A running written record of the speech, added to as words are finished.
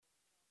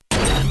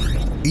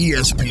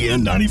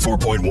ESPN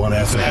 94.1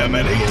 FM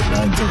and AM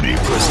 930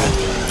 present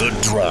The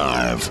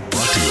Drive.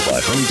 Brought to you by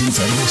Huntington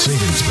Federal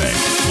Savings Bank.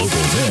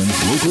 Local then,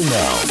 local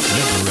now.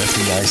 Member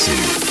FDIC.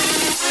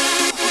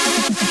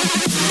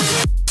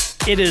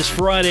 It is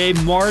Friday,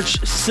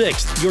 March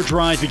 6th. Your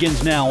Drive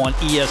begins now on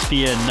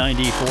ESPN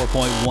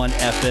 94.1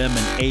 FM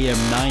and AM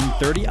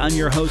 930. I'm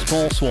your host,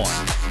 Paul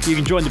Swann. You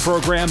can join the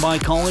program by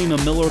calling the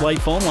Miller Lite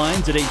phone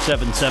lines at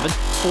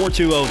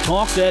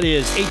 877-420-TALK. That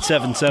is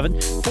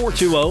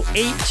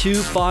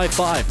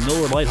 877-420-8255.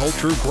 Miller Lite Hold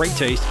True, great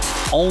taste,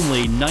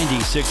 only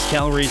 96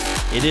 calories.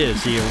 It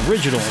is the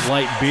original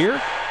light beer.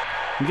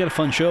 We've got a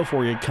fun show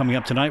for you coming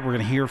up tonight. We're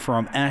going to hear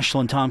from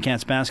Ashland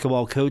Tomcats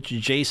basketball coach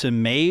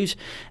Jason Mays.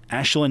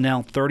 Ashland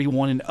now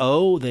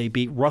 31-0. They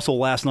beat Russell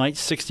last night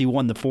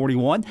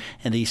 61-41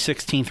 in the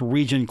 16th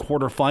region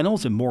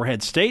quarterfinals in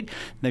Morehead State.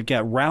 They've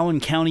got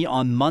Rowan County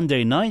on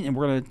Monday night, and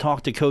we're going to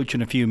talk to Coach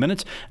in a few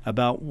minutes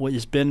about what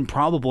has been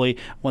probably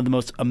one of the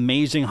most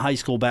amazing high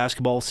school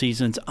basketball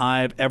seasons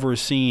I've ever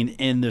seen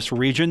in this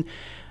region.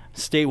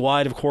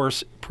 Statewide, of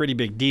course, pretty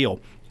big deal.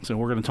 So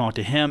we're going to talk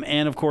to him.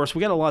 And, of course, we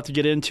got a lot to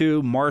get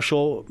into.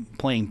 Marshall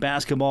playing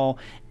basketball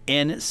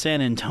in San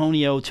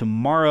Antonio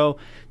tomorrow,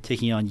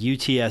 taking on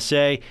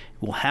UTSA.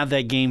 We'll have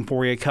that game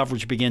for you.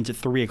 Coverage begins at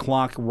 3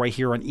 o'clock right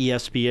here on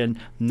ESPN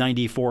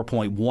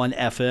 94.1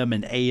 FM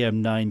and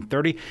AM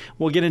 930.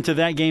 We'll get into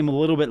that game a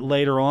little bit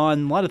later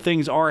on. A lot of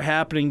things are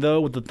happening, though,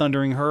 with the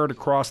Thundering Herd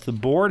across the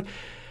board.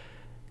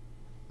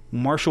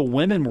 Marshall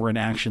women were in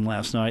action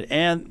last night,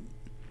 and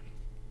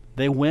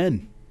they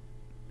win.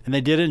 And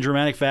they did it in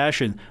dramatic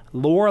fashion.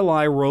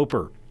 Lorelei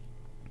Roper,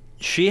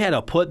 she had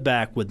a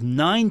putback with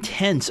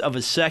 9/10 of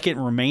a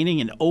second remaining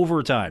in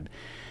overtime.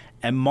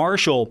 And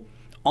Marshall,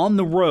 on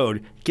the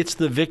road, gets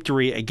the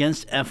victory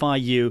against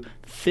FIU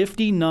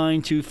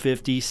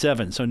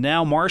 59-57. So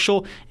now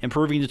Marshall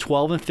improving to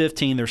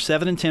 12-15. They're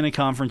 7-10 in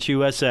Conference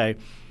USA.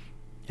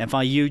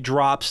 FIU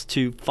drops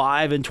to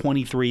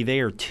 5-23. They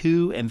are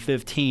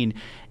 2-15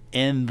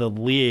 in the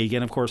league.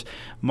 And, of course,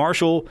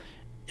 Marshall,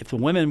 if the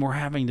women were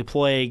having to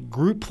play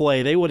group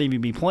play, they wouldn't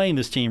even be playing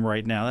this team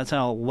right now. That's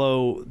how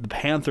low the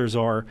Panthers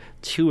are,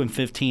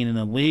 2-15 in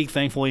the league.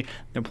 Thankfully,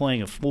 they're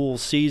playing a full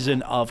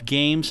season of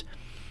games.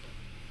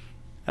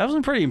 That was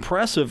a pretty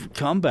impressive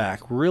comeback,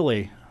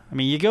 really. I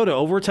mean, you go to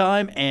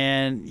overtime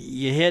and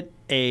you hit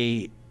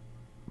a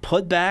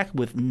putback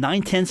with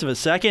 9/10 of a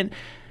second.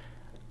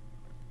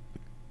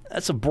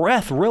 That's a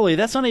breath, really.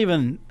 That's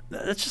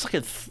just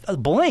like a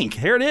blink.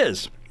 Here it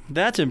is.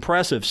 That's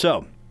impressive.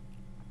 So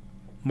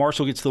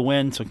Marshall gets the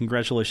win, so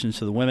congratulations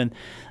to the women.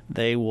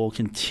 They will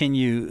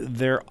continue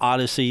their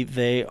odyssey.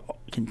 They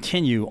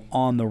continue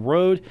on the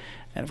road.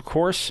 And, of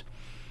course,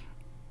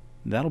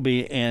 that'll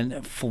be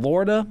in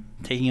Florida,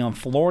 taking on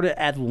Florida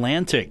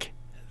Atlantic.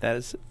 That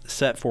is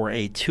set for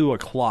a 2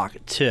 o'clock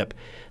tip.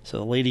 So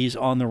the ladies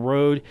on the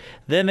road.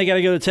 Then they got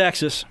to go to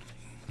Texas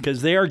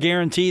because they are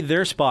guaranteed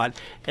their spot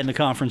in the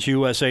Conference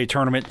USA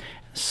tournament.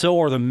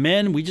 So are the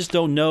men. We just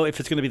don't know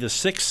if it's going to be the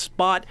 6th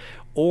spot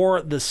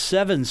or the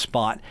 7th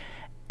spot.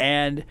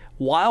 And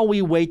while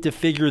we wait to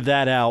figure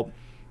that out,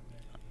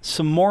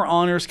 some more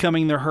honors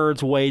coming their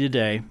Herd's way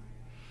today.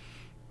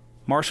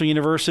 Marshall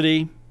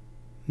University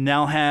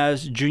now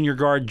has junior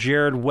guard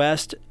Jared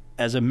West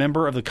as a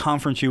member of the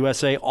Conference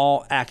USA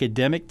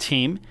All-Academic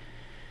team.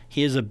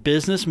 He is a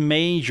business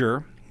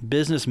management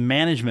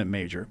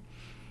major,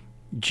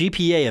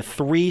 GPA of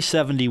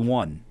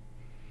 371.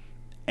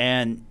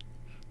 And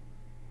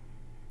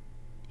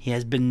he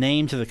has been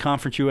named to the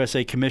Conference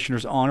USA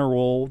Commissioner's Honor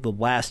Roll the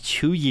last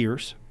 2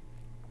 years.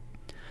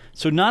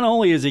 So not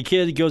only is he a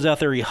kid who goes out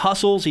there, he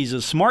hustles, he's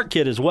a smart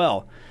kid as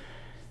well.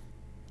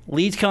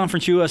 Leads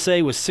Conference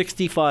USA with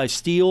 65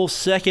 steals,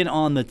 second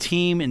on the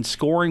team in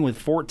scoring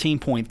with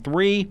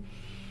 14.3.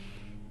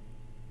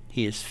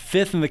 He is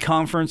 5th in the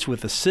conference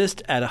with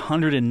assists at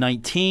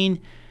 119.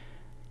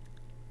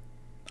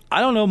 I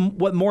don't know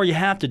what more you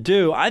have to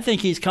do. I think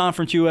he's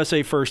Conference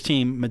USA first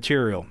team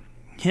material.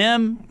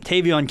 Him,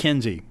 Tavion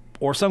Kinsey,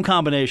 or some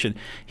combination.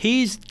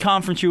 He's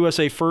Conference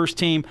USA first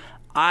team.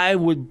 I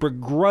would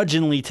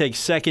begrudgingly take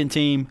second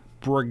team.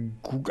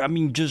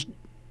 Just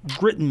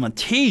gritting my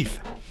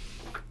teeth.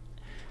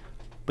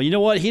 But you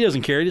know what? He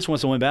doesn't care. He just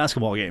wants to win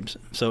basketball games.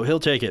 So he'll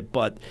take it.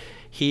 But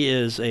he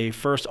is a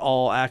first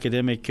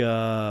all-academic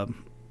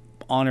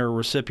honor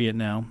recipient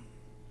now.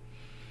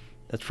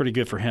 That's pretty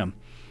good for him.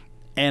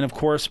 And, of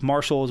course,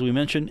 Marshall, as we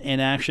mentioned, in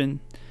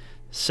action.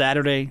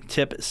 Saturday,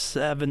 tip at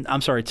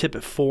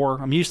 4.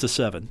 I'm used to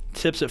 7.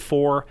 Tips at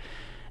 4.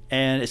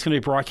 And it's going to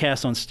be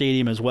broadcast on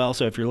Stadium as well.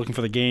 So if you're looking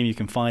for the game, you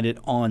can find it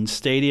on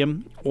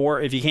Stadium.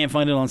 Or if you can't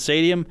find it on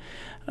Stadium,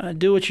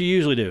 do what you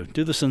usually do.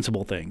 Do the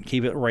sensible thing.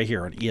 Keep it right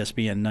here on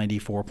ESPN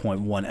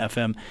 94.1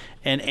 FM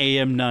and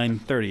AM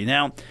 930.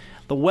 Now,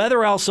 the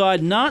weather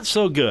outside, not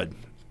so good.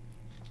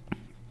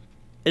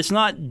 It's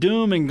not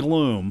doom and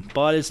gloom,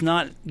 but it's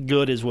not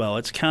good as well.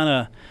 It's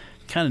kind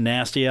of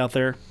nasty out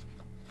there.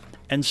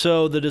 And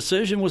so the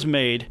decision was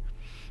made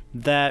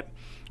that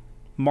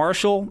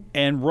Marshall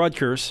and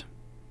Rutgers,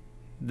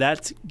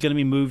 that's going to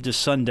be moved to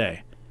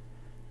Sunday.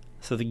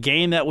 So the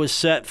game that was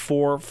set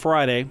for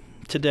Friday,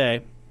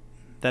 today,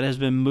 that has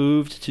been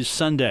moved to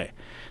Sunday.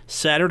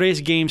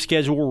 Saturday's game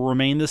schedule will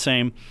remain the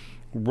same.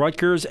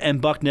 Rutgers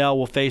and Bucknell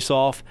will face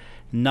off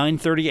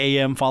 9:30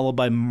 a.m., followed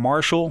by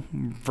Marshall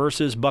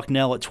versus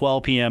Bucknell at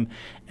 12 p.m.,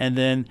 and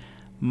then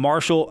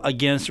Marshall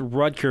against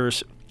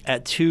Rutgers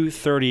at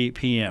 2:30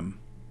 p.m.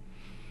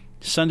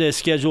 Sunday's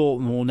schedule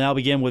will now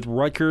begin with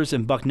Rutgers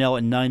and Bucknell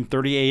at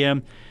 9:30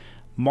 a.m.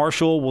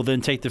 Marshall will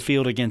then take the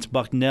field against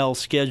Bucknell,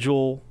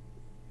 schedule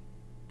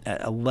at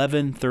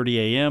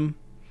 11:30 a.m.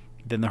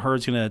 Then the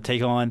Herd's going to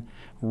take on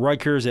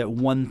Rutgers at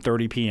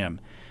 1:30 p.m.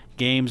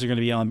 Games are going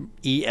to be on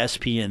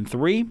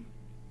ESPN3.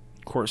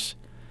 Of course,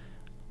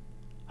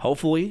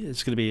 hopefully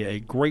it's going to be a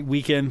great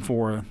weekend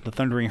for the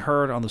Thundering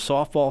Herd on the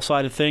softball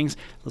side of things.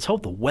 Let's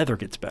hope the weather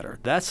gets better.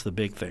 That's the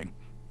big thing.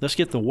 Let's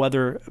get the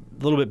weather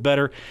a little bit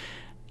better,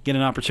 get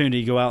an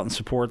opportunity to go out and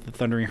support the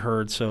Thundering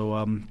Herd.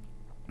 So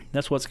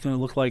that's what's going to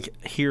look like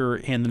here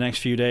in the next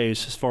few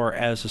days as far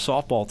as the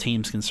softball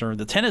team's concerned.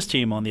 The tennis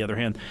team, on the other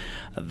hand,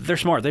 they're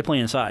smart. They play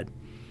inside.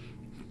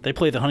 They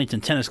play the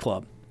Huntington Tennis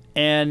Club.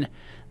 And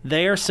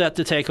they are set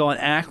to take on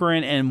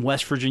Akron and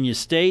West Virginia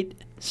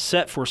State.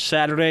 Set for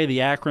Saturday.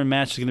 The Akron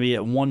match is going to be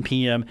at 1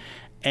 p.m.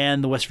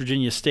 and the West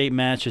Virginia State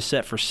match is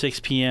set for 6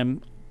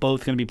 p.m.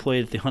 Both going to be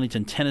played at the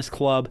Huntington Tennis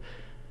Club.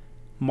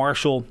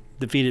 Marshall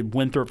defeated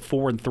Winthrop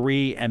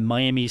 4-3 and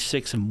Miami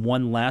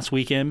 6-1 last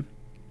weekend.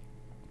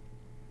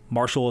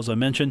 Marshall, as I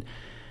mentioned,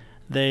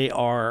 they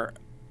are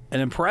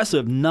an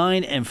impressive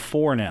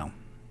 9-4 now.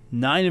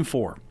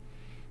 9-4.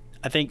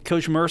 I think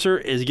Coach Mercer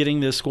is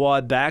getting this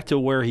squad back to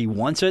where he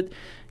wants it.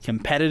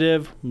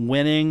 Competitive,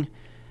 winning.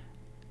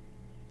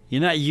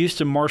 You're not used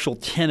to Marshall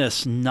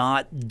tennis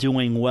not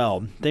doing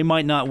well. They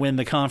might not win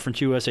the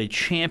Conference USA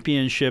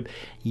Championship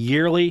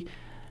yearly.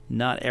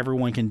 Not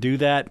everyone can do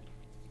that.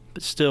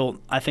 But still,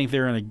 I think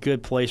they're in a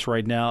good place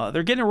right now.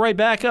 They're getting it right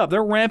back up.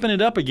 They're ramping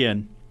it up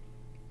again.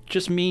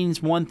 Just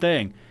means one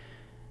thing.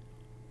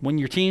 When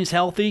your team's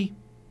healthy,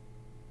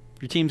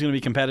 your team's going to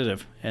be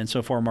competitive. And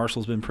so far,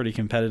 Marshall's been pretty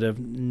competitive.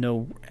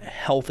 No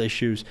health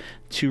issues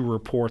to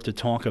report to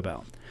talk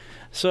about.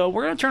 So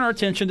we're going to turn our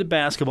attention to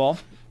basketball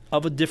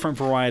of a different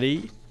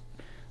variety.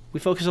 We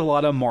focus a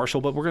lot on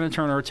Marshall, but we're going to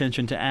turn our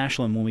attention to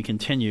Ashland when we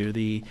continue.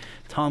 The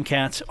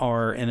Tomcats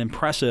are an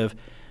impressive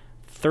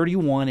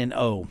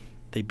 31-0.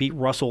 They beat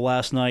Russell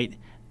last night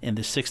in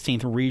the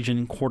 16th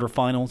region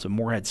quarterfinals at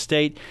Morehead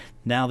State.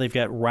 Now they've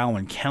got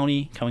Rowan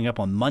County coming up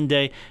on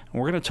Monday. And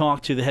we're going to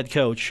talk to the head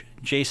coach,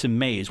 Jason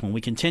Mays, when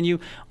we continue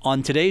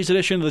on today's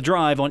edition of The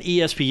Drive on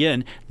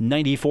ESPN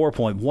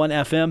 94.1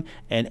 FM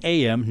and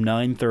AM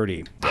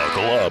 930.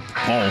 Buckle up.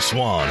 Paul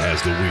Swan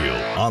has the wheel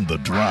on The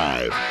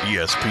Drive,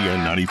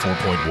 ESPN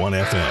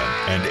 94.1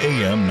 FM and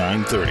AM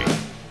 930.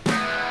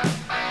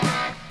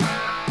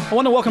 I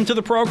want to welcome to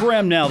the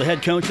program now the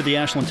head coach of the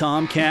Ashland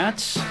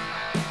Tomcats.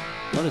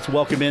 Let us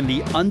welcome in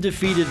the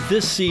undefeated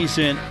this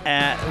season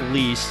at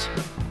least,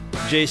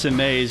 Jason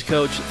Mays.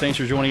 Coach, thanks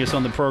for joining us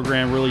on the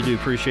program. Really do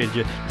appreciate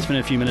you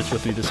spending a few minutes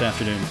with me this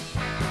afternoon.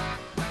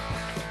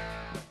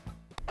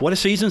 What a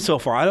season so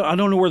far. I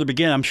don't know where to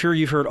begin. I'm sure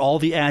you've heard all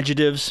the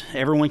adjectives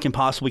everyone can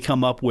possibly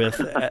come up with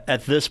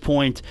at this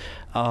point.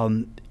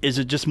 Is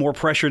it just more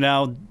pressure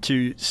now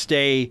to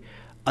stay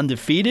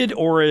undefeated,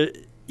 or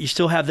you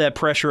still have that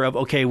pressure of,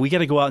 okay, we got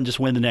to go out and just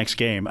win the next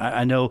game?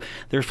 I know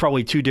there's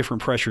probably two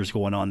different pressures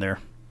going on there.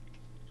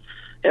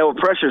 Yeah, well,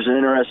 pressure is an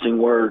interesting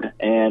word,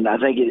 and I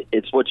think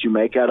it's what you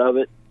make out of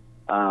it.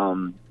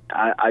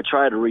 I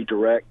try to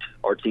redirect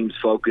our team's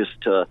focus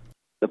to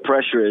the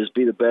pressure is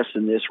be the best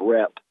in this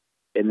rep,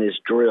 in this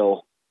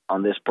drill,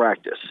 on this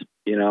practice.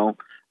 You know,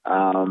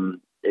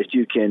 if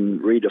you can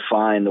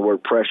redefine the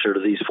word pressure to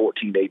these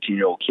 14 to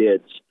 18-year-old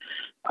kids,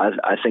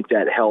 I think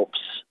that helps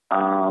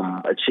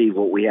achieve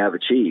what we have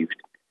achieved.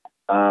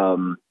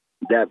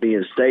 That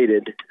being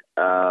stated,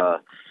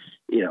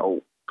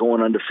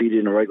 going undefeated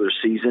in a regular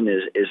season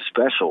is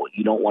special.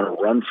 You don't want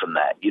to run from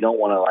that. You don't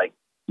want to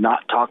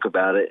not talk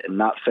about it and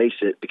not face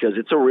it, because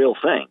it's a real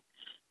thing.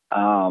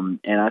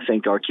 And I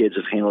think our kids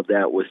have handled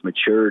that with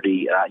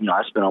maturity. I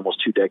spent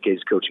almost 2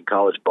 decades coaching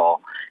college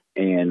ball,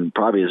 and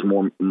probably as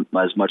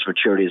much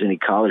maturity as any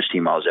college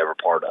team I was ever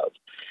part of.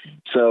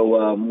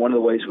 So one of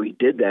the ways we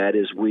did that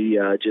is we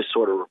just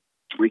sort of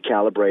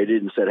recalibrated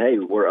and said, hey,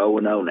 we're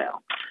 0-0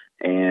 now.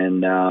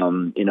 And,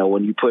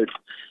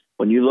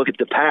 when you look at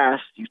the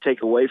past, you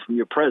take away from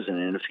your present.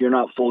 And if you're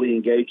not fully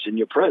engaged in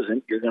your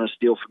present, you're going to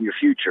steal from your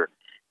future.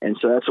 And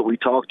so that's what we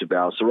talked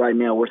about. So right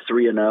now we're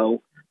 3-0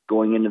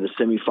 going into the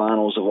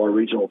semifinals of our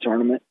regional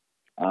tournament.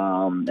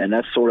 And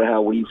that's sort of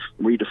how we've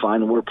redefined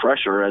the word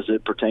pressure as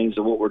it pertains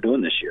to what we're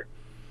doing this year.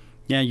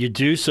 Yeah, you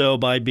do so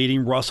by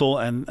beating Russell,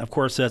 and of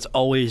course that's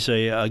always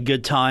a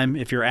good time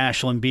if you're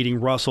Ashland beating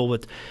Russell.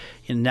 But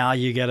now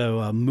you got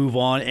to move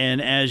on,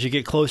 and as you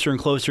get closer and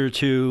closer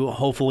to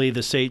hopefully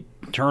the state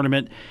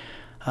tournament,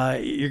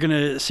 you're going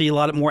to see a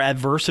lot more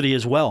adversity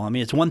as well. I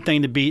mean, it's one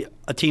thing to beat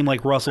a team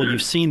like Russell;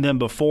 you've seen them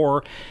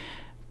before,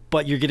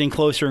 but you're getting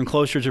closer and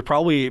closer to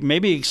probably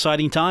maybe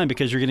exciting time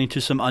because you're getting to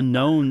some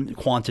unknown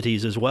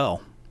quantities as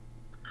well.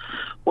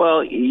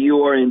 Well,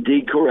 you are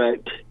indeed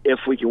correct if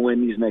we can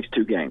win these next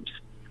two games.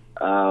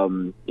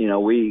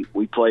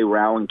 We play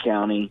Rowan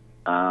County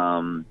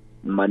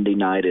Monday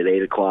night at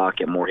 8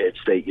 o'clock at Morehead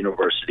State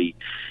University.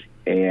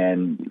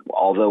 And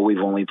although we've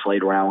only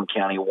played Rowan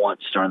County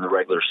once during the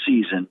regular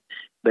season,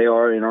 they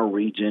are in our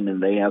region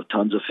and they have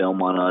tons of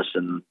film on us.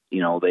 And,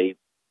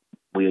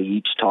 we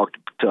each talk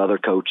to other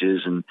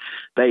coaches and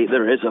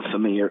there is a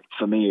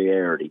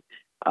familiarity.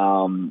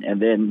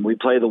 And then we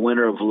play the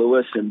winner of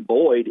Lewis and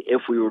Boyd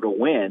if we were to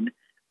win.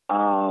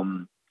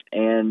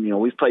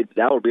 We've played,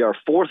 that would be our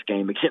fourth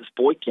game against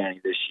Boyd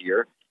County this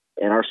year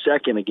and our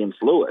second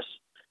against Lewis.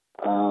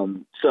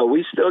 So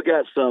we still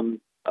got some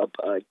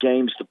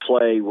games to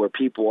play where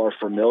people are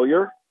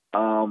familiar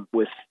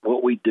with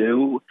what we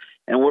do,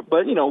 and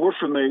we're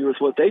familiar with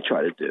what they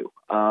try to do.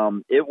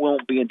 It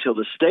won't be until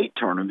the state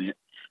tournament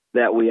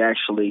that we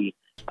actually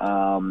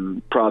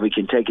probably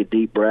can take a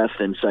deep breath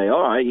and say,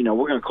 all right,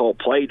 we're going to call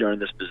play during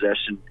this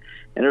possession,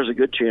 and there's a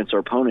good chance our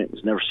opponent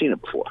has never seen it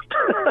before.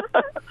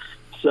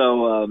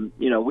 So,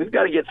 we've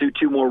got to get through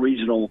two more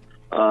regional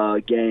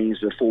games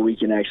before we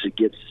can actually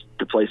get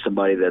to play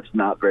somebody that's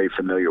not very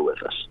familiar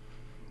with us.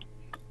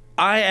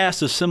 I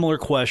asked a similar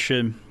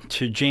question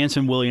to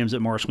Jansen Williams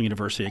at Marshall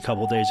University a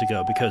couple of days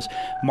ago because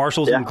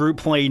Marshall's in group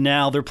play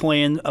now. They're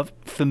playing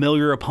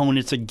familiar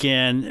opponents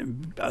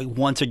again.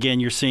 Once again,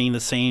 you're seeing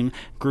the same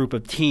group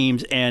of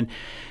teams. And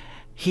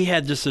he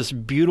had just this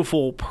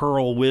beautiful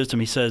pearl of wisdom.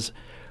 He says,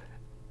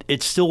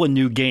 it's still a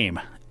new game.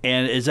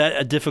 And is that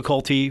a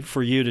difficulty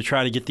for you to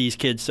try to get these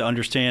kids to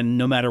understand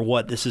no matter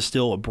what, this is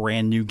still a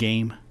brand new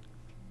game?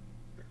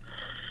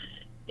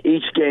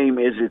 Each game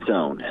is its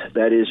own.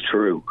 That is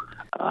true.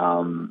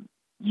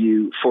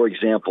 For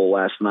example,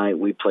 last night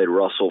we played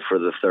Russell for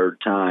the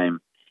third time,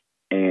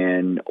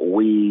 and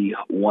we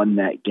won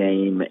that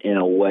game in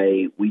a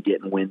way we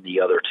didn't win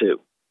the other two,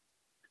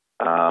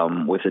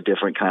 with a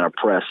different kind of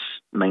press,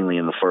 mainly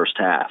in the first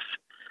half.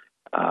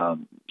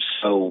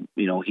 So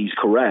he's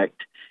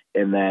correct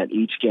in that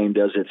each game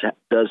does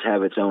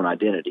have its own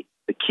identity.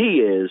 The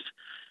key is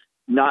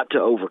not to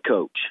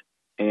overcoach,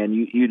 and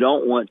you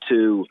don't want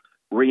to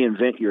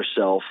reinvent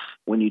yourself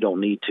when you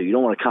don't need to. You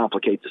don't want to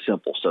complicate the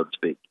simple, so to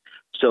speak.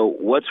 So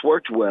what's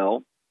worked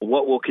well,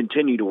 what will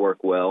continue to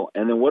work well,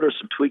 and then what are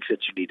some tweaks that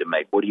you need to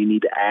make? What do you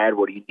need to add?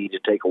 What do you need to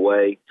take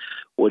away?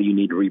 What do you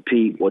need to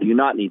repeat? What do you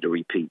not need to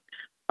repeat?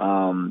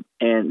 And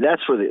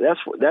that's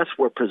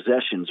where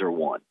possessions are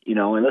won.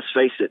 And let's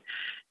face it,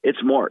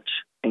 it's March,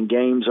 and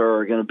games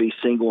are going to be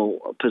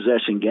single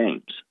possession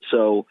games.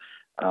 So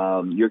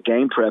your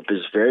game prep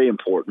is very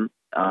important.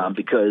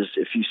 Because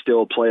if you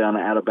still play on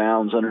out of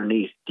bounds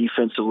underneath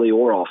defensively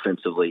or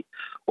offensively,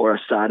 or a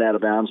side out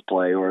of bounds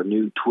play, or a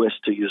new twist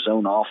to your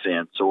zone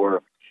offense,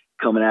 or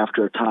coming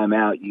after a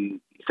timeout, you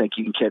think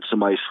you can catch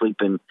somebody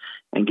sleeping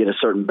and get a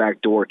certain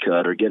backdoor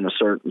cut or getting a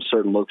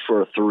certain look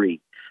for a three,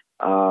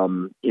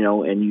 and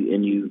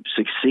you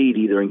succeed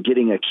either in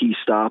getting a key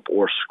stop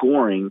or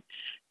scoring,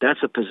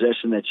 that's a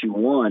possession that you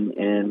won.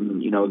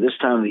 And, this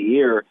time of the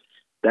year,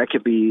 that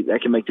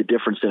can make the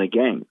difference in a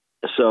game.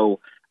 So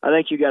I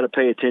think you got to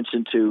pay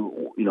attention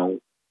to,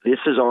 this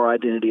is our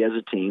identity as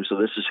a team, so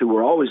this is who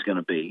we're always going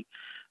to be.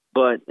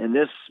 But in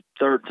this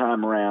third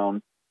time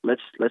around,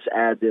 let's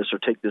add this or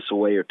take this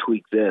away or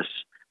tweak this,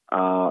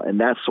 and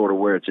that's sort of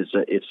where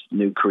it's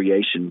new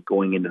creation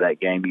going into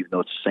that game, even though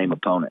it's the same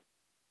opponent.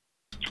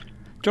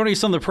 Joining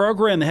us on the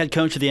program, the head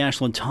coach of the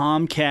Ashland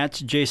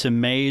Tomcats,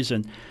 Jason Mays.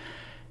 And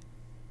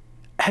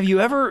have you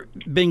ever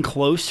been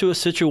close to a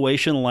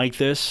situation like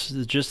this,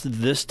 just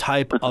this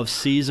type of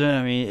season?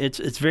 I mean,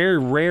 it's very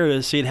rare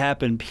to see it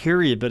happen,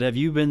 period. But have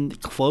you been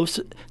close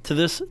to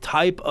this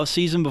type of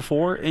season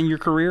before in your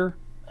career?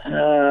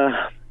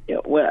 I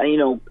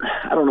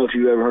don't know if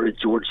you've ever heard of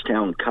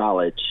Georgetown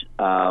College.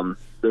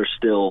 They're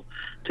still,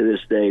 to this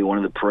day, one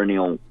of the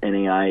perennial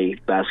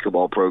NAIA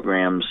basketball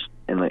programs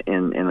in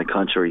the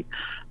country.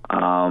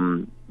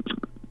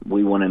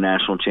 We won a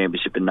national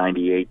championship in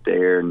 '98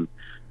 there, and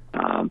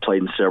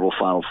played in several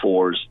Final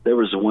Fours. There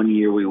was one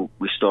year we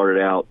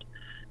started out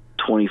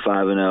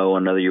 25-0.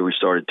 Another year we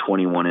started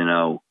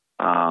 21-0.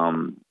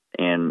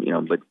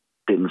 But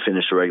didn't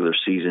finish the regular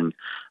season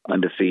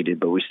undefeated.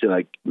 But we still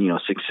had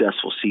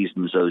successful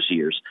seasons those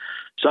years.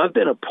 So I've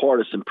been a part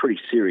of some pretty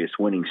serious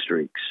winning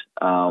streaks.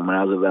 When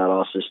I was at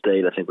Valdosta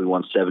State, I think we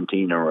won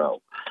 17 in a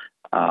row.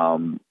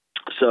 And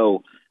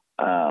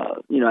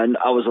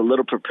I was a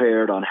little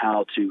prepared on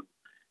how to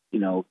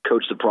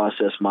coach the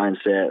process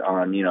mindset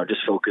on,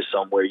 just focus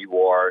on where you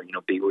are,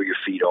 be where your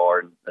feet are,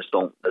 and let's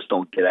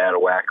don't get out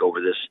of whack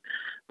over this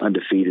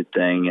undefeated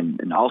thing.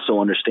 And also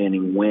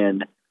understanding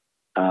when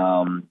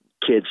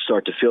kids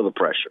start to feel the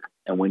pressure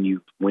and when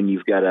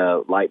you've got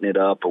to lighten it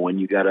up or when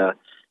you got to,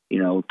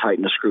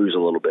 tighten the screws a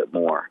little bit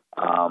more.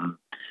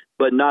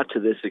 But not to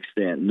this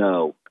extent.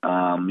 No,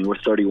 we're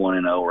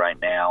 31-0 right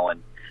now.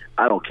 And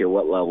I don't care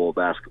what level of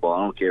basketball. I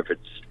don't care if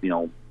it's,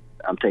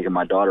 I'm taking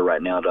my daughter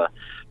right now to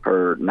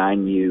her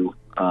 9U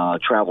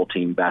travel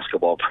team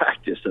basketball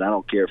practice, and I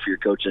don't care if you're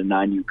coaching a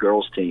 9U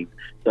girls team.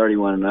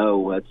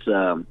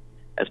 31-0,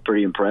 That's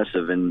pretty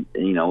impressive. And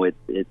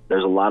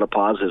there's a lot of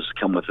positives that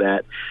come with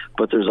that.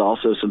 But there's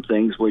also some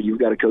things where you've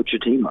got to coach your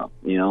team up,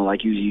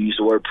 like you use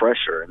the word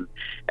pressure and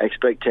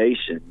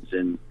expectations.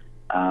 And,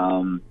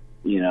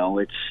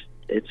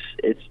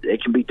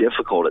 it can be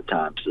difficult at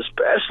times,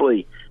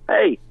 especially,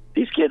 hey,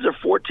 these kids are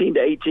 14 to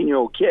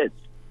 18-year-old kids.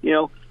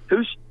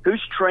 Who's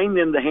trained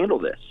them to handle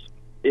this?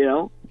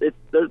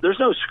 There's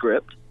no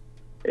script.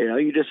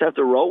 You just have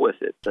to roll with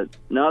it. But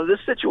no, this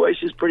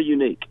situation is pretty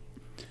unique.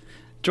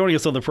 Joining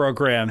us on the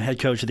program, head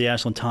coach of the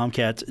Ashland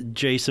Tomcats,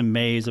 Jason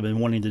Mays. I've been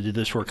wanting to do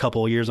this for a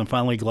couple of years. I'm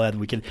finally glad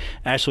we can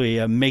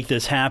actually make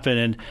this happen.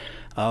 And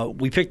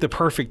we picked the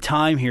perfect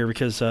time here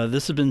because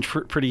this has been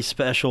pretty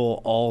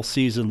special all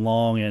season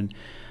long. And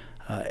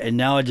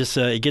now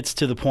it gets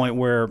to the point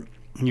where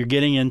you're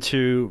getting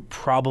into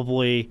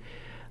probably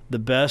the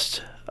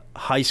best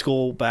high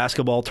school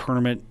basketball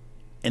tournament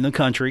in the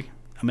country.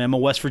 I mean, I'm a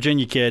West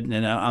Virginia kid,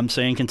 and I'm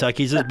saying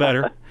Kentucky's is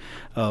better,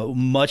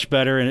 much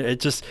better.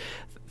 And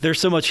there's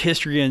so much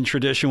history and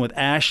tradition with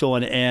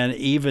Ashland, and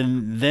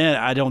even then,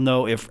 I don't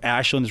know if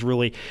Ashland's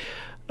really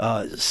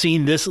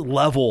seen this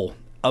level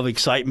of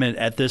excitement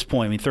at this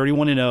point. I mean,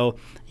 31-0.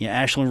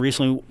 Ashland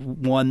recently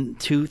won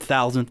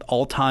 2,000th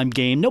all-time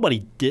game.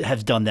 Nobody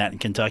has done that in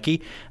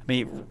Kentucky. I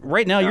mean,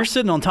 right now, you're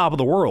sitting on top of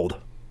the world.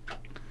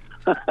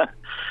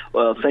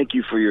 Well, thank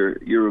you for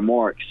your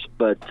remarks,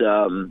 but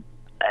to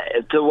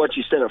what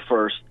you said at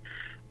first,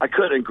 I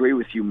couldn't agree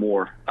with you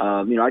more.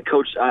 I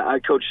coached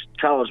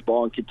college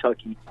ball in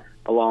Kentucky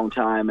a long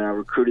time, and I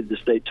recruited the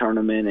state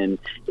tournament. And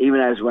even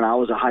as when I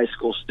was a high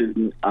school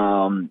student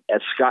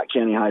at Scott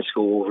County High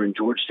School over in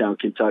Georgetown,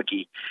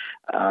 Kentucky,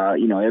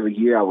 every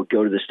year I would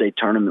go to the state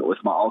tournament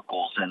with my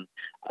uncles. And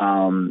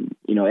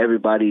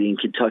everybody in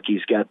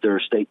Kentucky's got their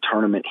state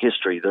tournament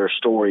history, their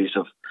stories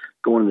of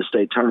going to the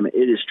state tournament.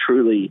 It is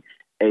truly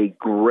a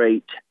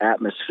great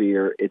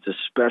atmosphere. It's a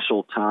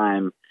special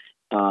time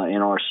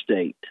in our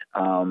state.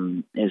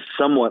 It's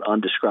somewhat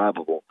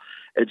undescribable.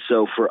 And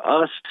so for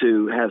us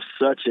to have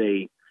such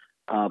a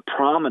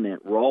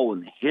prominent role in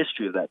the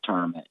history of that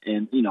tournament,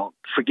 and,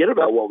 forget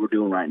about what we're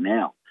doing right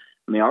now.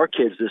 I mean, our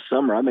kids this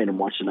summer, I made them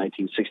watch the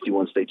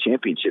 1961 state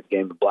championship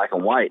game in black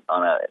and white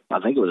on I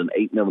think it was an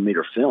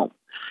 8mm film,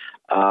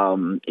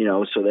 so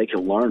they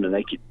could learn and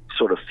they could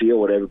sort of feel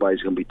what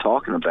everybody's going to be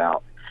talking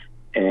about.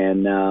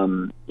 And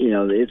I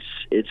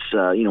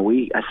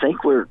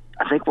think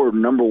we're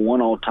number one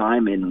all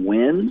time in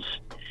wins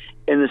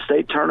in the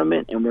state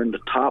tournament, and we're in the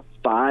top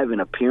 5 in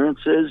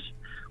appearances.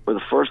 We're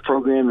the first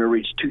program to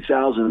reach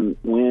 2,000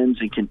 wins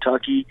in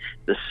Kentucky,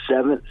 the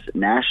 7th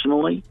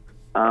nationally.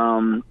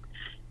 We're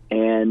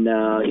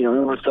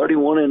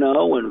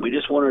 31-0, and we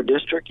just won our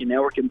district, and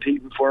now we're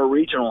competing for our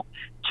regional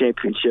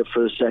championship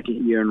for the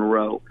second year in a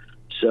row.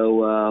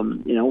 So,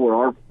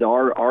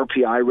 our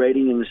RPI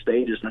rating in the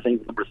state is, I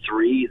think, number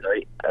 3.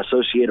 The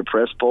Associated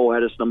Press poll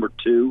had us number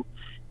 2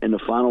 in the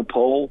final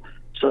poll.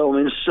 So,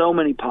 there's so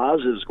many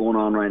positives going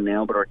on right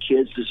now, but our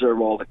kids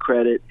deserve all the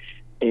credit.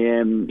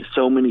 And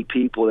so many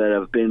people that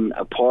have been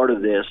a part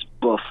of this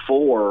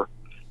before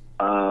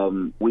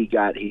we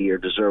got here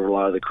deserve a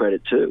lot of the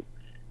credit, too.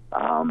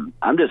 I'm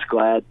just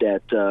glad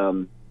that,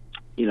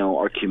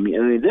 our community,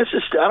 I mean,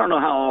 I don't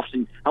know how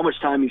much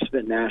time you've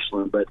spent in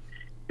Ashland, but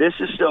this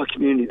is still a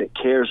community that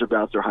cares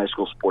about their high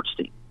school sports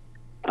team.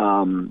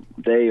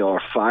 They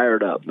are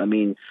fired up. I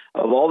mean,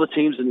 of all the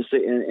teams in the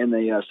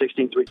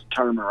 16th region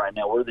tournament right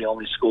now, we're the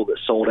only school that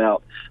sold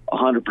out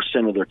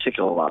 100% of their ticket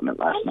allotment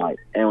last night,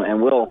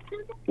 and we'll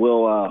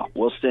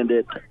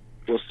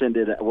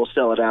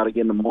sell it out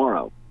again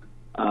tomorrow,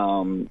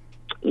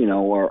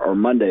 or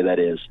Monday, that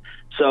is.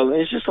 So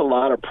it's just a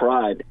lot of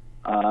pride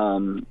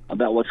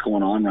about what's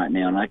going on right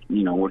now, and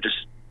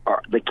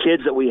the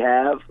kids that we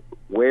have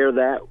wear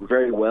that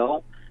very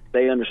well.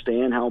 They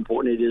understand how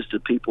important it is to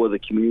people of the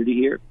community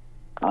here.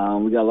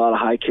 We got a lot of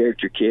high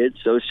character kids,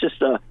 so it's just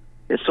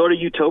it's sort of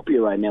utopia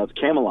right now. It's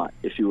Camelot,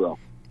 if you will.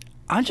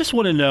 I just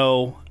want to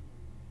know,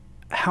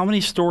 how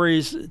many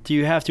stories do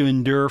you have to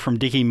endure from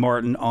Dickie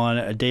Martin on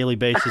a daily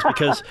basis?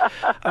 Because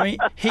I mean,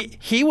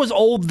 he was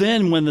old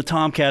then when the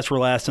Tomcats were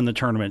last in the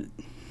tournament.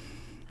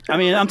 I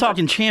mean, I'm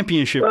talking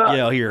championship,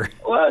 here.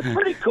 Well, it's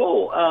pretty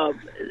cool.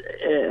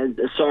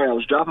 Sorry, I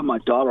was dropping my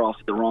daughter off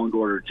at the wrong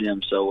order,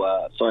 Jim,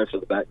 so sorry for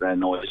the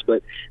background noise.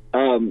 But,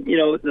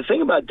 the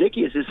thing about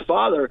Dickie is his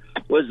father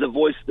was the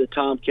voice of the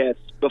Tomcats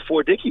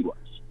before Dickie was.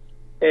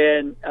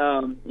 And,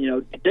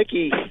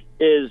 Dickie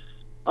is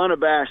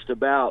unabashed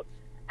about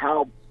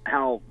how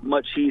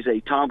much he's a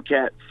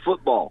Tomcat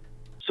football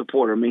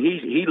supporter. I mean,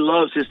 he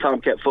loves his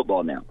Tomcat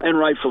football now, and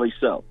rightfully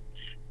so.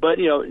 But,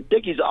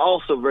 Dickie's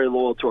also very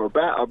loyal to our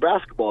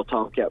basketball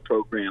Tomcat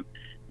program.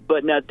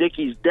 But now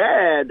Dickie's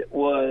dad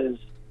was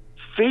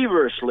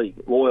feverishly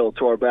loyal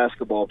to our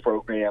basketball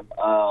program,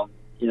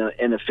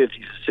 in the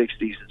 50s,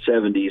 60s, and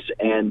 70s.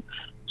 And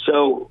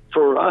so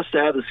for us to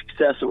have the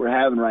success that we're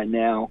having right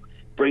now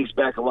brings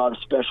back a lot of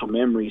special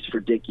memories for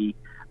Dickie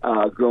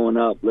growing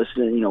up,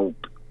 listening,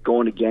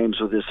 going to games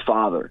with his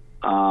father.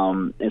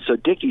 And so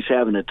Dickie's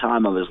having the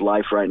time of his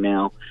life right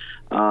now.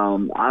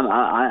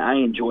 I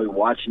enjoy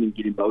watching him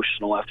get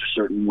emotional after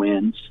certain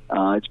wins.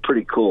 It's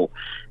pretty cool.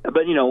 But,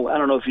 I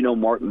don't know if you know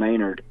Mark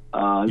Maynard.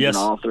 He's Yes.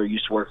 an author. He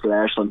used to work for the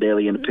Ashland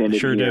Daily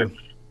Independent. Sure here, do.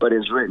 But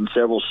has written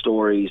several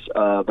stories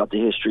about the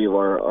history of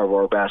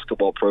our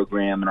basketball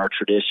program and our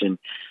tradition.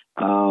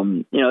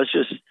 It's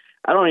just,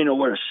 I don't even know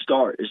where to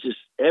start. It's just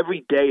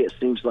every day it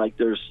seems like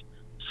there's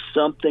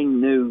something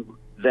new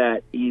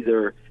that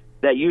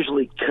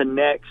usually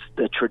connects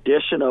the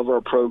tradition of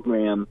our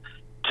program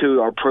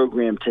to our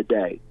program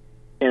today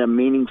in a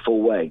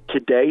meaningful way.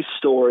 Today's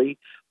story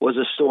was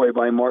a story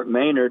by Mark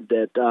Maynard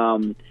that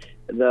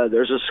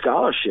there's a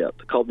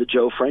scholarship called the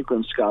Joe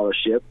Franklin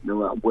Scholarship,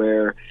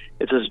 where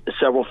it's a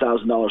several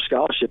 $1,000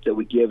 scholarship that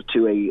we give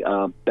to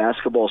a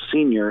basketball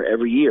senior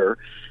every year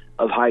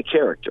of high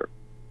character.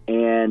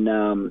 And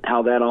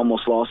how that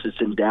almost lost its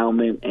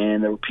endowment,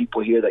 and there were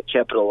people here that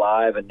kept it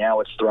alive, and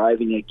now it's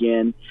thriving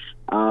again.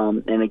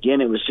 And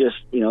again, it was just,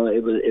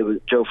 it was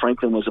Joe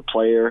Franklin was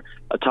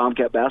a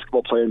Tomcat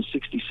basketball player in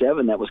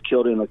 '67 that was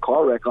killed in a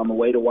car wreck on the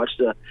way to watch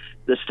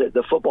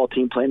the football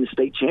team playing the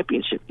state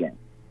championship game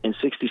in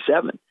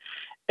 '67.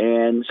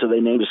 And so they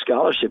named a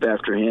scholarship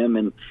after him,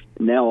 and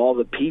now all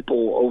the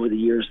people over the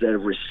years that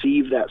have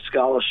received that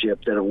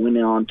scholarship that have went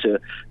on to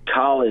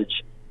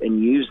college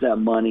and use that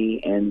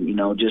money, and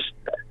just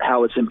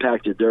how it's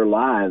impacted their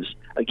lives.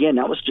 Again,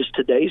 that was just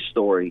today's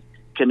story,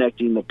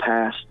 connecting the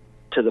past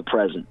to the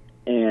present.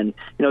 And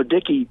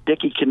Dickie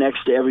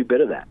connects to every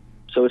bit of that,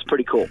 so it's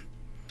pretty cool.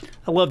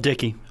 I love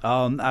Dickie.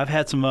 I've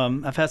had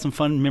some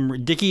fun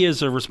memories. Dickie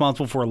is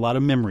responsible for a lot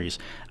of memories.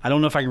 I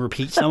don't know if I can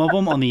repeat some of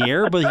them on the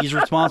air, but he's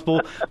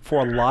responsible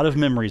for a lot of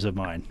memories of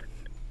mine.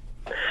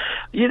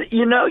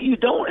 You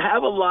don't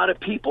have a lot of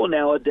people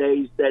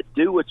nowadays that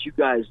do what you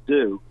guys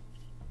do,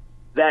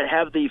 that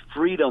have the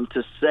freedom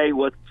to say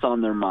what's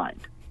on their mind.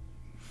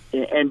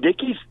 And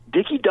Dickie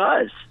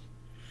does.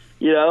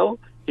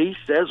 He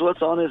says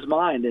what's on his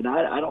mind, and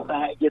I don't know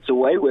how he gets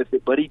away with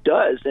it, but he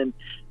does. And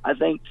I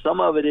think some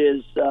of it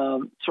is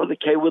sort of the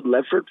Kaywood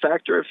Ledford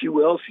factor, if you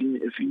will.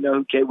 If you know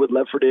who Kaywood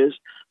Ledford is,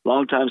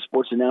 longtime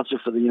sports announcer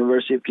for the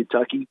University of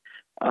Kentucky.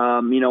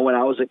 When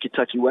I was at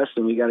Kentucky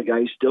Western, we got a guy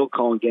who's still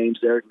calling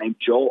games there named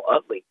Joel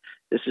Utley.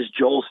 This is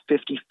Joel's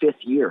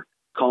 55th year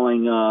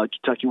calling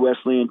Kentucky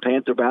Wesleyan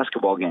Panther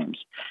basketball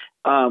games.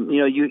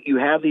 You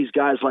have these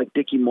guys like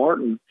Dickie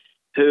Martin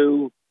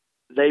who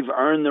they've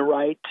earned the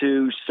right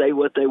to say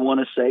what they want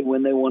to say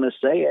when they want to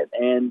say it,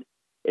 and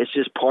it's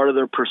just part of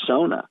their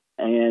persona.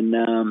 And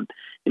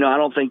I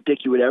don't think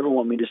Dickie would ever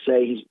want me to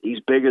say he's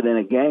bigger than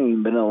a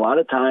game, but a lot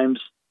of times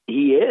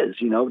he is.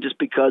 Just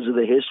because of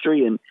the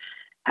history and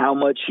how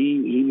much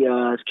he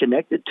is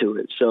connected to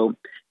it. So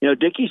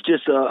Dickie's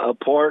just a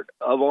part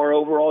of our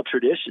overall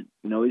tradition.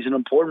 He's an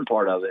important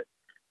part of it.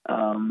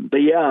 But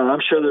yeah, I'm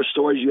sure there's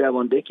stories you have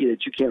on Dickie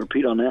that you can't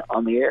repeat on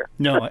the air.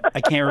 No,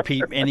 I can't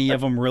repeat any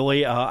of them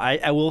really.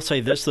 I will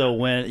say this though: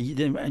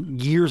 when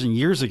years and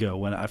years ago,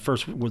 when I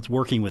first was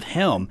working with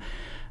him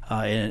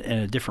in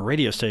a different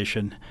radio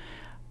station,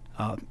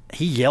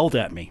 he yelled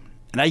at me,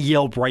 and I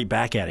yelled right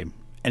back at him,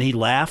 and he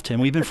laughed,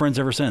 and we've been friends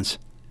ever since.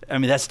 I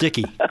mean, that's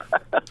Dickie.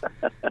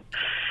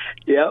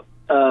 Yep.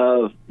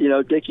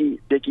 Dickie.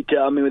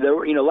 There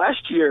were,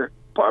 last year.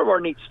 Part of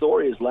our neat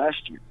story is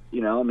last year.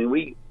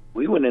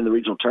 We went in the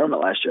regional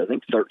tournament last year, I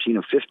think 13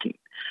 or 15.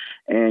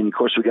 And, of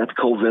course, we got the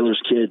Cole Villers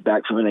kid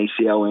back from an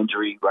ACL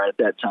injury right at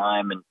that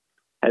time and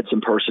had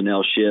some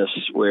personnel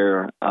shifts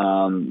where,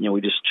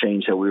 we just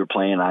changed how we were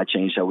playing. I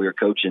changed how we were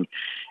coaching.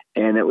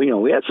 And,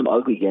 we had some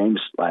ugly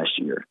games last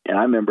year. And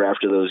I remember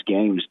after those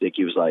games,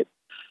 Dickie was like,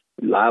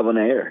 live on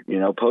air,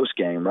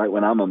 post-game, right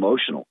when I'm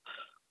emotional.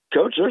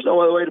 Coach, there's no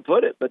other way to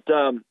put it, but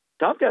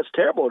Tomcat's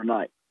terrible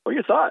tonight. What are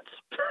your thoughts?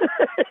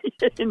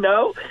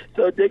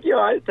 So Dickie,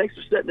 all right, thanks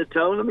for setting the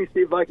tone. Let me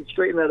see if I can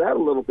straighten that out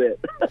a little bit.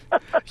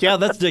 Yeah,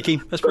 that's Dickie.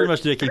 That's pretty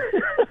much Dickie.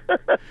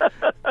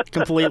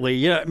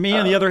 Completely. Me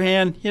on the other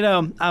hand,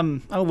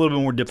 I'm a little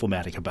bit more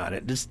diplomatic about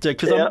it, just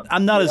because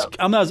I'm not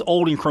as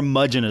old and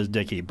curmudgeon as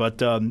Dickie.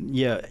 But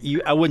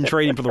I wouldn't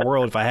trade him for the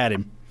world if I had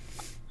him.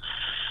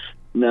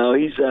 No,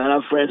 he's.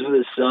 I'm friends with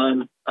his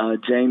son,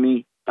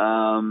 Jamie.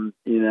 And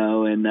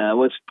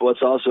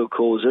what's also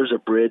cool is there's a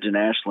bridge in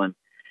Ashland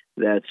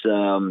that's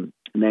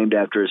named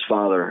after his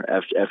father,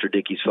 after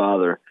Dickie's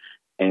father.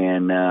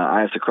 And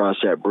I have to cross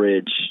that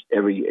bridge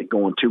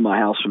going to my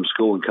house from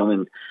school and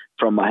coming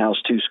from my house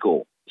to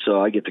school.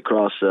 So I get to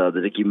cross the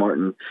Dickie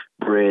Martin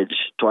Bridge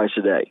twice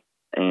a day.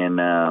 And,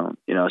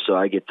 so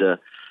I get to,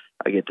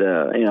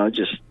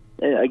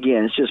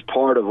 again, it's just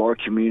part of our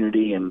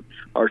community and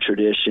our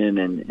tradition,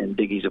 and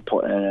Dickie's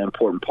an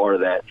important part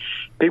of that.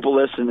 People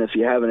listen, if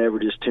you haven't ever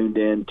just tuned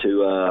in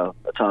to a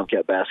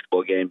Tomcat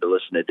basketball game to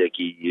listen to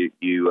Dickie,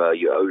 you owe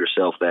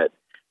yourself that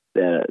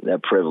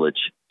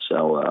privilege.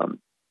 So,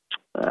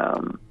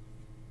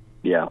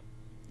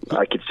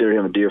 I consider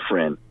him a dear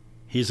friend.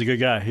 He's a good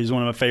guy. He's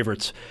one of my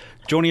favorites.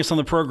 Joining us on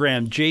the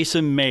program,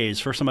 Jason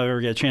Mays. First time I've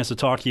ever got a chance to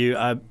talk to you.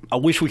 I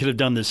wish we could have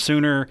done this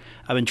sooner.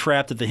 I've been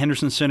trapped at the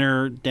Henderson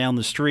Center down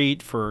the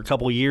street for a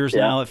couple of years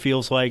now, it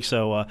feels like.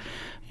 So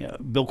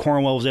Bill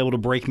Cornwell was able to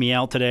break me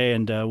out today,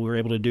 and we were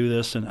able to do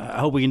this. And I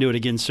hope we can do it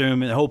again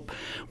soon. I hope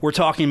we're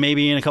talking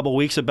maybe in a couple of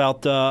weeks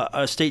about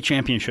a state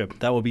championship.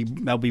 That would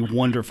be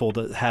wonderful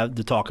to have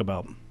to talk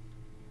about.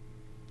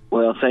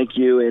 Well, thank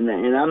you. And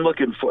I'm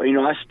looking for,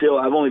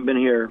 I've only been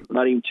here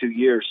not even 2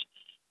 years.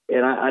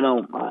 And I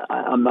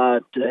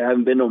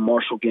haven't been to a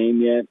Marshall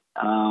game yet.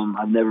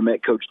 I've never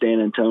met Coach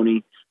Dan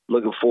Antoni.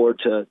 Looking forward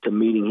to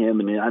meeting him.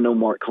 And I know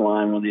Mark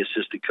Klein, one of the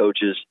assistant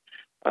coaches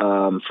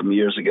from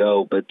years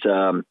ago. But,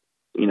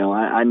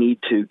 I need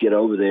to get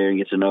over there and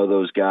get to know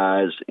those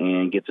guys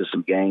and get to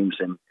some games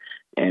and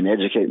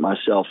educate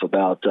myself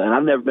about and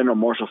I've never been to a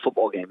Marshall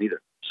football game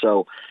either.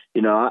 So,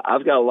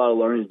 I've got a lot of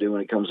learning to do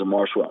when it comes to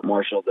Marshall,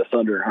 the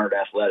Thunder and Herd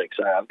athletics.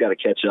 I've got to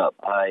catch up.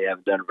 I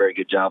haven't done a very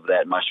good job of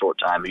that in my short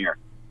time here.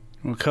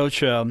 Well, Coach,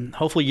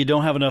 hopefully you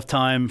don't have enough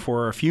time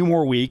for a few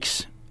more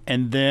weeks,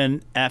 and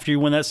then after you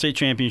win that state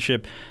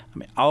championship,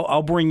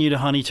 I'll bring you to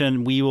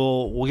Huntington.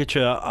 We'll get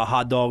you a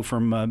hot dog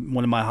from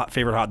one of my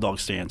favorite hot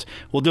dog stands.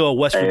 We'll do a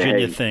West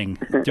Virginia thing.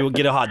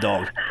 Get a hot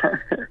dog.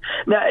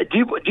 Now, do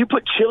you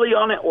put chili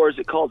on it, or is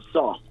it called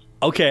sauce?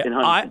 Okay,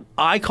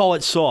 I call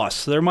it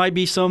sauce. There might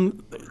be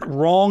some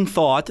wrong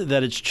thought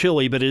that it's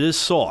chili, but it is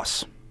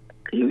sauce.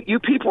 You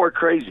people are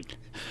crazy.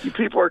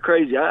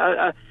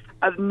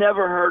 I've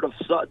never heard of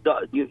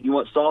you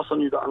want sauce on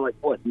your dog? I'm like,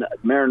 what,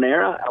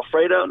 marinara,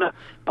 Alfredo? No,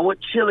 I want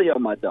chili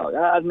on my dog.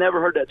 I've never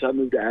heard that until I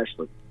moved to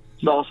Ashland.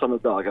 Sauce on the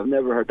dog. I've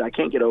never heard that. I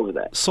can't get over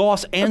that.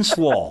 Sauce and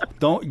slaw.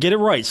 Don't get it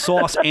right.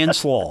 Sauce and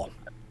slaw.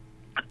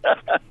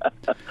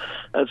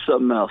 That's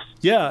something else.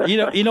 Yeah,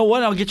 you know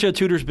what? I'll get you a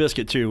Tudor's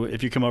biscuit too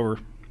if you come over.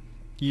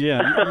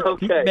 Yeah,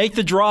 okay. Make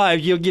the drive.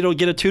 You'll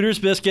get a Tudor's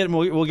biscuit, and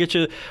we'll get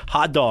you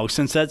hot dogs,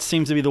 since that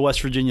seems to be the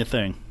West Virginia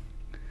thing.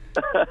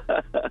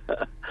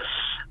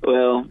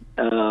 Well,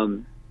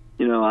 I've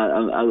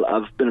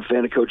been a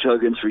fan of Coach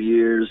Huggins for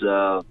years.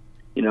 I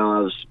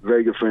was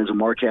very good friends with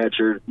Mark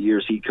Hatcher. The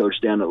years he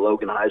coached down at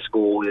Logan High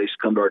School. He used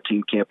to come to our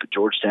team camp at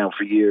Georgetown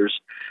for years.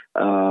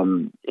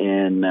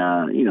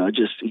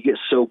 You get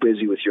so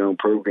busy with your own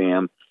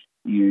program,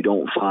 you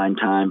don't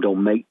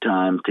make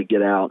time to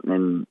get out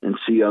and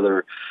see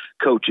other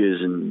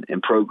coaches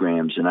and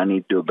programs. And I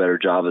need to do a better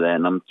job of that.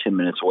 And I'm 10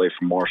 minutes away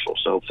from Marshall,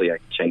 so hopefully I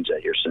can change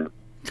that here soon.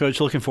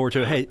 Coach, looking forward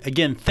to it. Hey,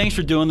 again, thanks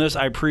for doing this.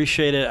 I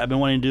appreciate it. I've been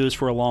wanting to do this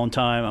for a long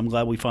time. I'm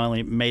glad we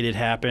finally made it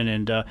happen.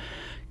 And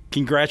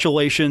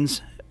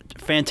congratulations.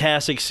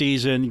 Fantastic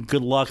season.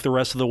 Good luck the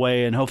rest of the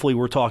way. And hopefully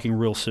we're talking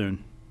real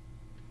soon.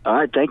 All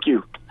right. Thank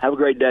you. Have a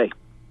great day.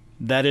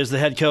 That is the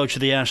head coach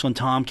of the Ashland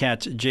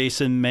Tomcats,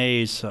 Jason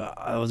Mays. It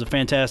was a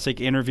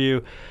fantastic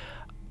interview.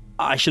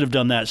 I should have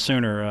done that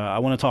sooner. I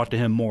want to talk to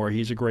him more.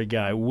 He's a great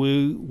guy.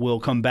 We will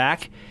come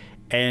back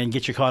and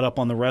get you caught up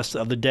on the rest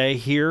of the day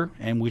here,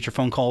 and we'll get your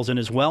phone calls in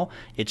as well.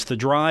 It's The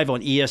Drive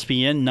on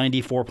ESPN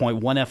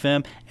 94.1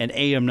 FM and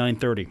AM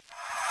 930.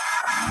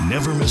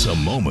 Never miss a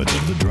moment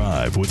of The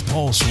Drive with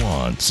Paul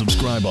Swann.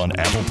 Subscribe on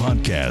Apple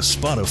Podcasts,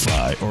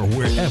 Spotify, or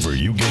wherever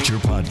you get your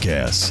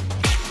podcasts.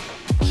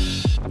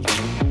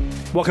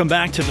 Welcome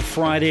back to the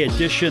Friday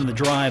edition, The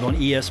Drive on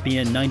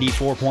ESPN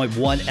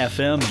 94.1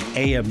 FM and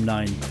AM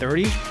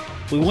 930.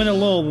 We went a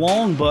little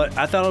long, but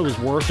I thought it was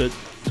worth it,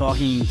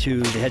 talking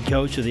to the head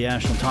coach of the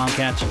Ashland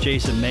Tomcats,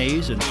 Jason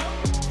Mays. And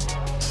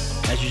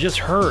as you just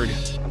heard,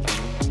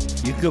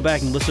 you can go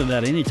back and listen to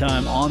that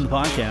anytime on the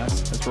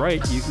podcast. That's right.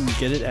 You can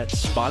get it at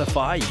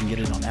Spotify. You can get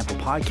it on Apple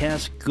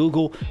Podcasts,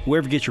 Google,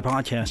 wherever you get your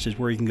podcast is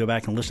where you can go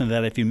back and listen to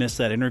that if you missed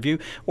that interview.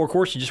 Or, of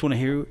course, you just want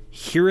to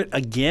hear it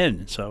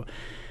again. So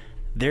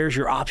there's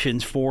your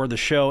options for the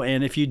show.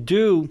 And if you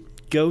do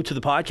go to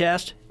the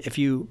podcast, if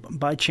you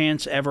by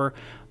chance ever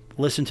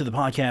listen to the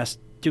podcast,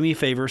 do me a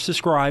favor,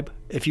 subscribe.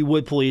 If you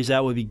would, please,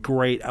 that would be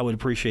great. I would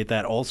appreciate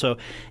that. Also,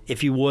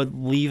 if you would,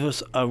 leave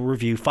us a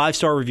review,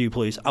 5-star review,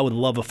 please. I would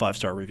love a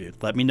 5-star review.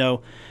 Let me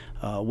know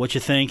what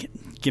you think.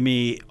 Give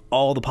me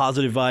all the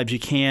positive vibes you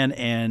can,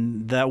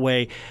 and that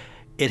way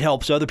it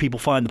helps other people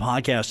find the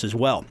podcast as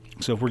well.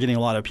 So if we're getting a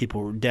lot of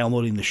people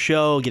downloading the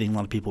show, getting a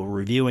lot of people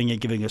reviewing it,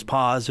 giving us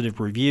positive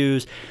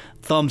reviews,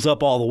 thumbs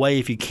up all the way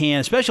if you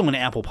can, especially on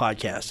Apple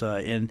Podcasts.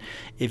 And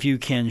if you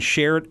can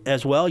share it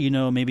as well,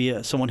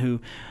 maybe someone who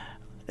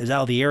is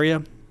out of the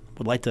area,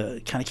 would like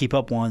to kind of keep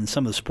up on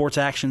some of the sports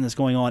action that's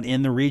going on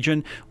in the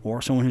region,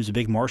 or someone who's a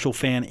big Marshall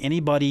fan,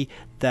 anybody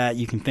that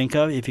you can think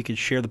of, if you could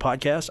share the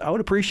podcast, I would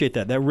appreciate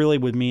that. That really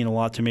would mean a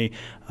lot to me.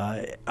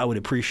 I would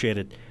appreciate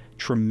it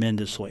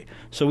tremendously.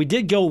 So we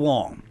did go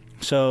long.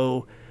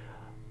 So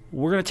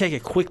we're going to take a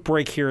quick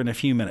break here in a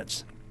few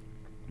minutes.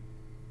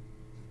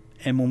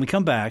 And when we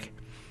come back,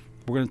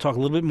 we're going to talk a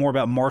little bit more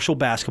about Marshall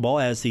basketball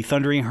as the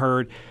Thundering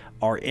Herd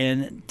are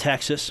in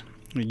Texas.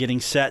 We're getting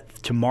set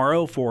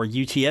tomorrow for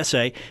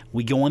UTSA.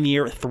 We go on the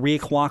air at 3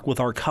 o'clock with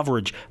our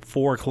coverage.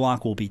 4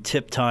 o'clock will be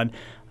tip time.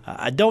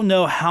 I don't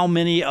know how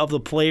many of the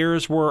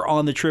players were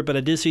on the trip, but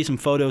I did see some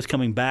photos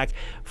coming back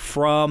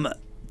from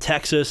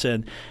Texas,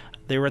 and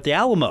they were at the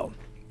Alamo.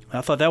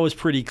 I thought that was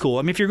pretty cool.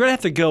 I mean, if you're going to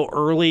have to go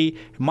early,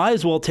 might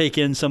as well take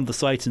in some of the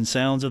sights and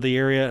sounds of the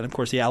area. And, of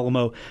course, the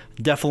Alamo,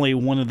 definitely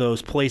one of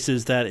those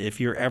places that if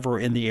you're ever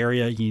in the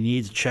area, you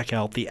need to check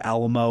out the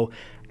Alamo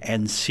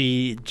and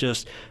see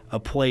just a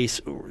place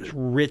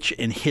rich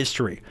in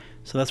history.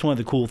 So that's one of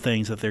the cool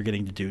things that they're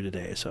getting to do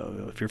today.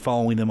 So if you're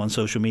following them on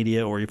social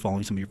media or you're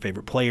following some of your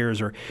favorite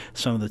players or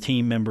some of the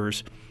team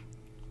members,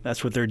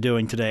 that's what they're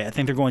doing today. I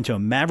think they're going to a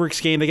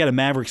Mavericks game. They got a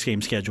Mavericks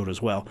game scheduled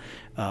as well.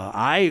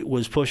 I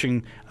was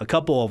pushing a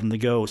couple of them to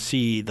go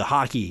see the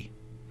hockey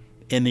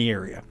in the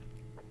area.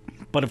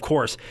 But, of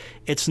course,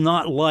 it's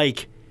not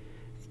like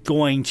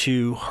going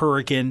to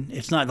Hurricane.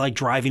 It's not like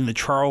driving to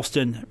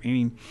Charleston. I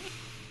mean,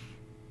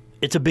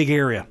 it's a big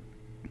area.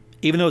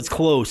 Even though it's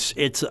close,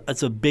 it's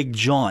a big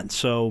jaunt.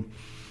 So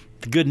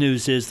the good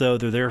news is, though,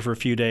 they're there for a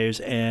few days,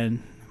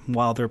 and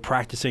while they're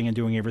practicing and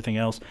doing everything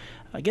else,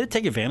 I get to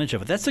take advantage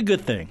of it. That's a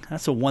good thing.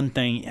 That's the one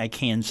thing I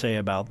can say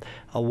about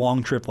a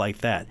long trip like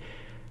that.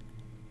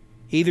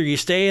 Either you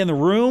stay in the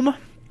room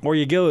or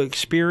you go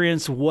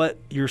experience what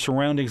your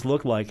surroundings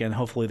look like, and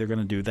hopefully they're going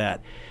to do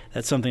that.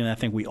 That's something that I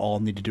think we all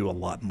need to do a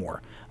lot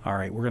more. All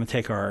right, we're going to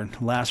take our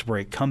last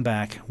break. Come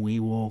back.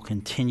 We will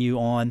continue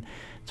on,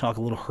 talk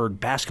a little Herd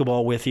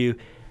basketball with you,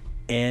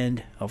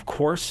 and, of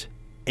course,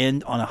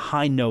 end on a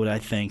high note, I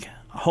think.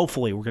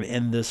 Hopefully, we're going to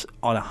end this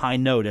on a high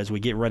note as we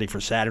get ready for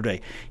Saturday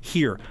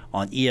here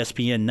on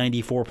ESPN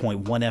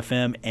 94.1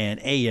 FM and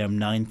AM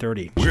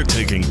 930. We're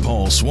taking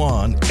Paul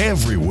Swann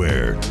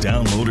everywhere.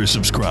 Download or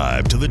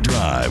subscribe to The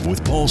Drive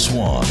with Paul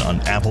Swann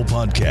on Apple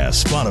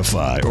Podcasts,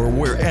 Spotify, or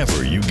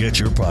wherever you get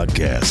your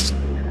podcasts.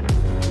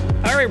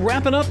 All right,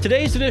 wrapping up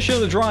today's edition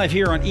of The Drive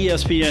here on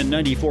ESPN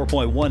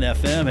 94.1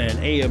 FM and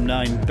AM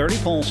 930.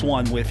 Paul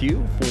Swann with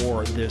you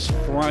for this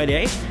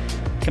Friday.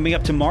 Coming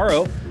up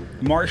tomorrow,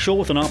 Marshall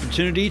with an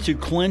opportunity to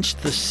clinch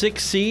the 6th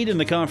seed in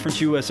the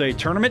Conference USA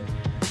tournament.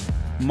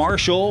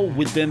 Marshall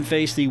would then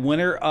face the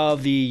winner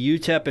of the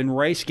UTEP and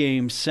Rice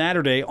game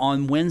Saturday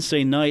on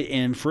Wednesday night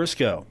in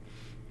Frisco.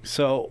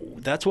 So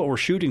that's what we're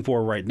shooting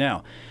for right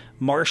now.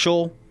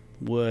 Marshall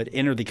would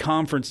enter the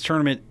conference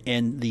tournament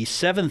in the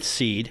 7th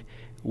seed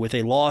with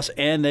a loss,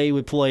 and they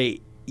would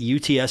play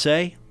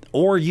UTSA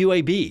or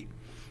UAB.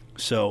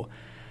 So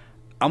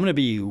I'm going to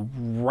be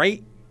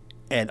right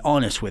and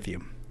honest with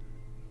you.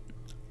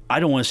 I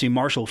don't want to see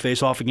Marshall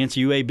face off against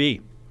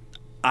UAB.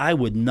 I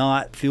would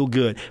not feel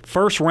good.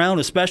 First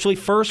round, especially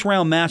first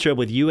round matchup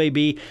with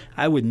UAB,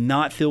 I would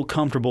not feel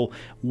comfortable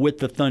with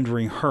the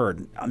Thundering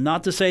Herd.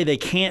 Not to say they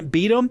can't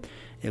beat them.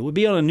 It would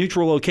be on a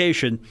neutral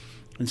location,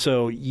 and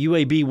so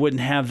UAB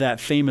wouldn't have that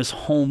famous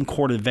home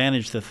court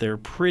advantage that they're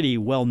pretty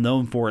well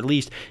known for, at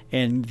least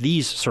in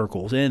these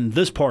circles, in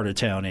this part of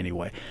town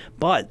anyway.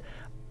 But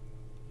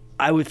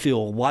I would feel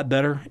a lot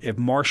better if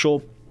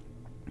Marshall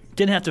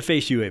didn't have to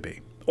face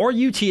UAB. Or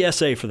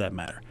UTSA, for that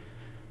matter.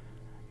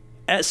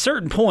 At a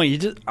certain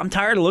point, I'm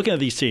tired of looking at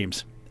these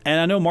teams. And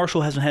I know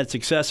Marshall hasn't had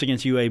success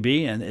against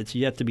UAB, and it's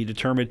yet to be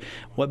determined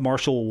what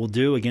Marshall will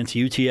do against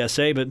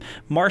UTSA. But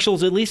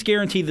Marshall's at least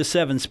guaranteed the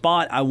 7th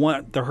spot. I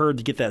want the Herd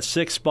to get that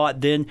 6th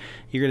spot. Then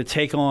you're going to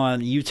take on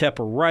UTEP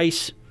or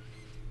Rice.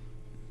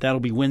 That'll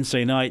be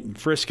Wednesday night in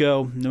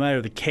Frisco. No matter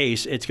the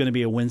case, it's going to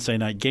be a Wednesday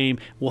night game.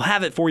 We'll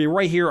have it for you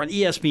right here on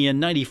ESPN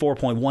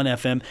 94.1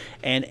 FM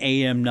and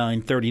AM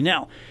 930.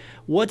 Now,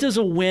 what does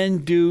a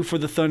win do for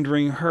the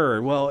Thundering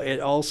Herd? Well, it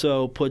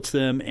also puts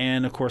them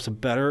in, of course, a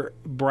better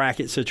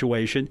bracket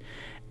situation.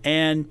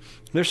 And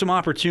there's some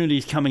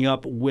opportunities coming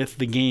up with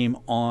the game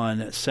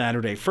on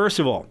Saturday. First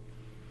of all,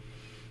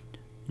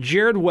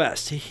 Jared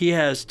West, he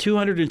has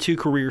 202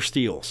 career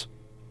steals.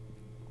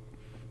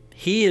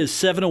 He is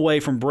 7 away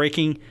from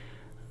breaking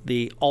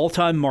the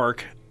all-time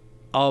mark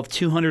of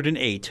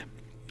 208.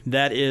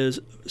 That is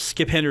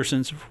Skip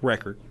Henderson's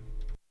record.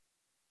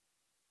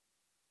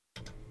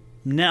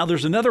 Now,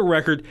 there's another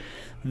record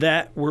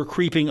that we're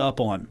creeping up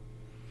on.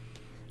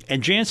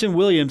 And Jansen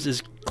Williams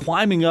is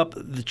climbing up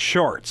the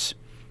charts.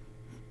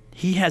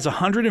 He has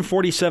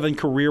 147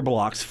 career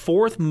blocks,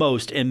 4th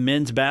most in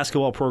men's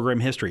basketball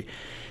program history.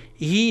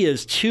 He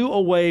is 2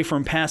 away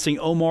from passing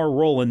Omar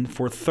Rowland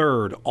for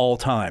 3rd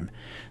all-time.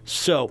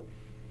 So,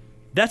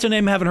 that's a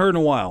name I haven't heard in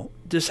a while.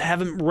 Just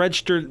haven't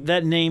registered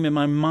that name in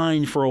my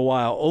mind for a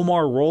while.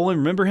 Omar Rowland,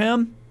 remember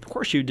him? Of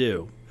course you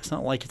do. It's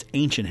not like it's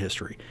ancient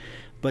history.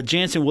 But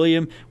Jansen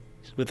Williams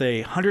with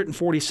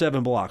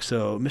 147 blocks.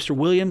 So Mr.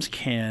 Williams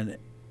can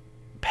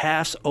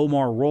pass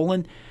Omar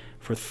Rowland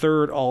for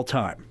 3rd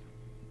all-time.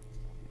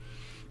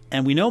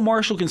 And we know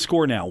Marshall can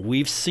score now.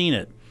 We've seen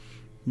it.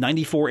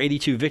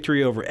 94-82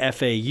 victory over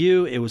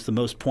FAU. It was the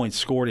most points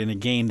scored in a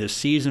game this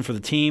season for the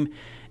team.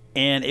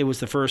 And it was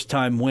the first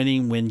time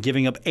winning when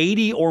giving up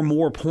 80 or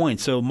more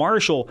points. So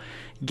Marshall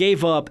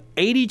gave up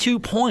 82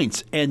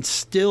 points and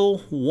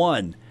still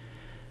won.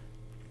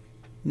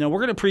 Now,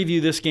 we're going to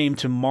preview this game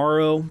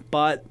tomorrow,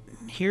 but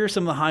here are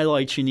some of the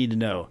highlights you need to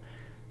know.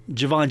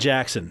 Javon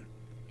Jackson.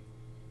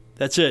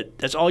 That's it.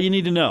 That's all you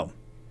need to know.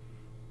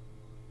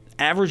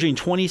 averaging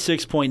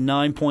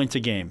 26.9 points a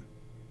game,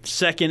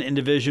 second in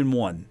Division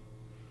I.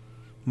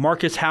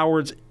 Marcus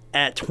Howard's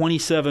at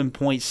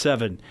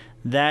 27.7.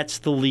 That's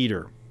the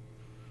leader.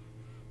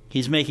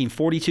 He's making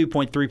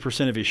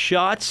 42.3% of his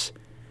shots.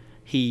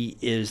 He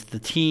is the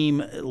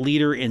team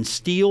leader in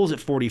steals at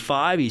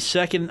 45. He's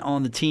second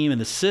on the team in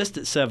assists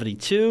at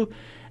 72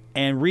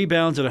 and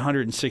rebounds at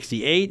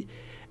 168.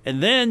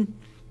 And then,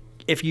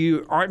 if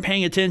you aren't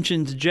paying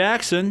attention to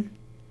Jackson,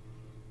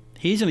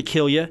 he's going to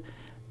kill you.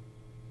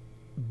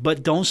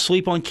 But don't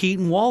sleep on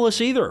Keaton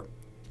Wallace either.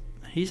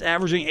 He's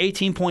averaging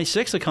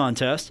 18.6 a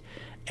contest,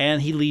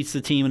 and he leads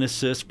the team in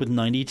assists with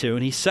 92,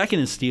 and he's second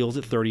in steals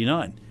at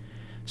 39.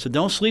 So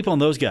don't sleep on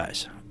those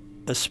guys,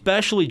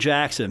 especially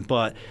Jackson.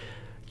 But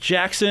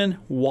Jackson,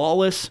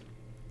 Wallace,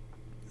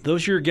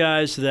 those are your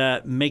guys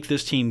that make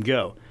this team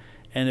go.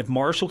 And if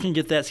Marshall can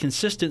get that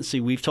consistency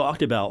we've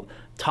talked about,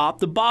 top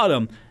to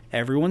bottom,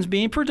 everyone's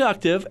being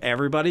productive,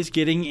 everybody's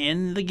getting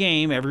in the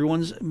game,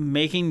 everyone's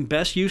making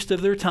best use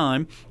of their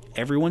time,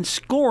 everyone's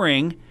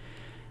scoring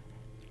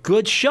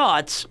good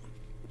shots,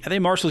 I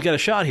think Marshall's got a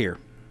shot here.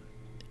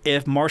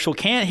 If Marshall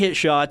can't hit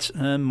shots,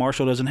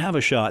 Marshall doesn't have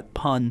a shot.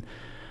 Pun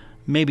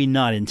maybe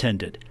not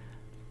intended.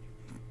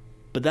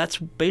 But that's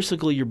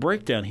basically your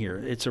breakdown here.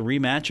 It's a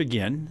rematch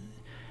again.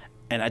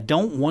 And I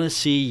don't want to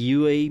see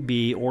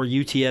UAB or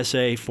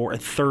UTSA for a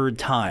third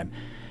time.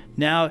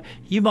 Now,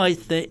 you might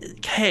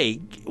think, hey,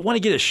 want to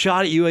get a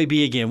shot at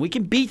UAB again. We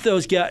can beat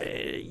those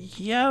guys.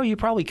 Yeah, you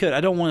probably could.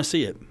 I don't want to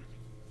see it.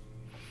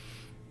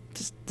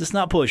 Just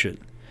not push it.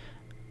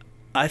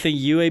 I think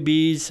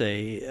UAB's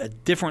a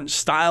different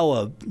style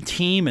of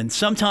team, and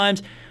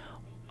sometimes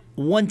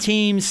one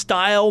team's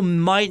style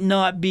might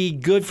not be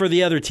good for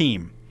the other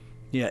team.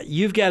 Yeah,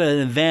 you've got an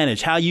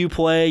advantage. How you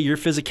play, your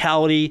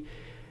physicality,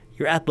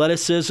 your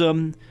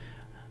athleticism,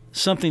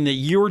 something that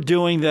you're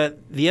doing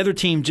that the other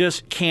team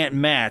just can't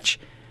match.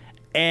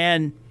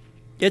 And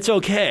it's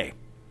okay. I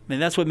mean,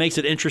 that's what makes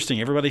it interesting.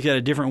 Everybody's got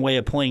a different way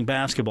of playing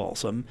basketball.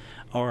 Some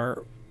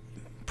are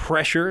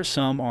pressure,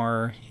 some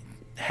are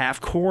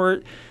half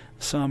court,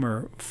 some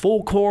are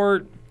full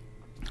court.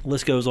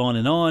 List goes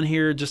on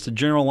here just to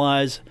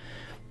generalize.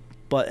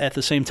 But at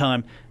the same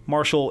time,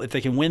 Marshall, if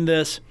they can win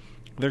this,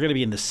 they're going to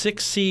be in the 6th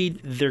seed.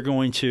 They're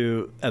going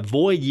to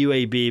avoid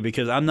UAB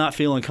because I'm not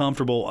feeling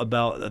comfortable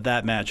about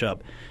that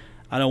matchup.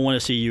 I don't want to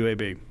see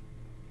UAB.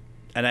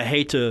 And I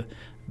hate to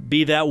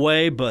be that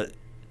way, but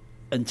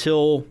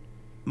until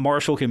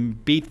Marshall can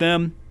beat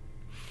them,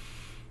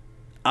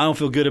 I don't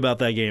feel good about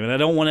that game. And I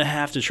don't want to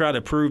have to try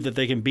to prove that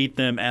they can beat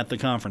them at the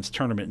conference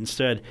tournament.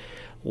 Instead,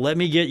 let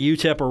me get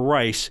UTEP or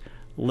Rice.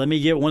 Let me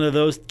get one of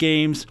those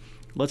games.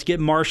 Let's get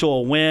Marshall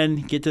a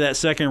win, get to that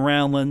second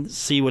round, and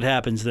see what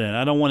happens then.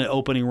 I don't want an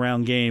opening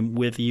round game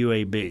with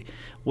UAB.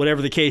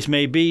 Whatever the case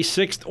may be,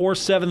 6th or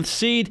 7th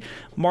seed,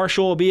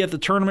 Marshall will be at the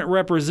tournament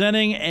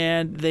representing,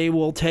 and they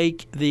will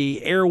take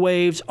the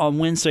airwaves on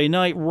Wednesday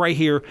night right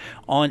here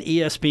on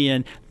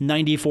ESPN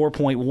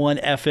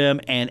 94.1 FM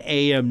and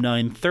AM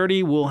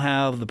 930. We'll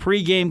have the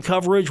pregame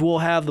coverage, we'll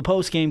have the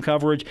postgame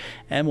coverage,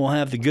 and we'll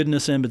have the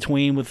goodness in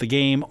between with the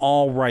game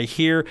all right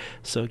here.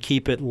 So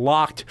keep it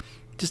locked.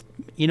 Just,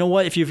 you know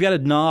what, if you've got a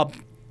knob,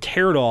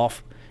 tear it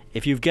off.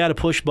 If you've got a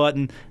push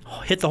button,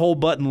 hit the whole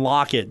button,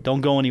 lock it.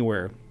 Don't go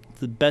anywhere. It's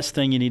the best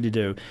thing you need to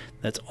do.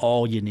 That's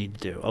all you need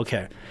to do.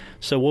 Okay,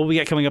 so what we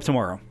got coming up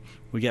tomorrow?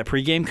 We got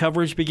pregame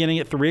coverage beginning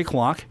at 3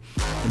 o'clock,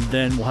 and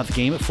then we'll have the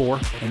game at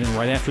 4, and then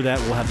right after that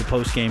we'll have the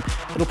postgame.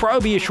 It'll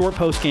probably be a short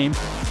postgame.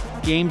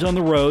 Games on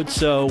the road,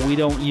 so we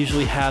don't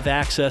usually have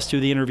access to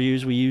the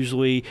interviews we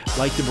usually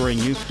like to bring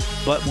you,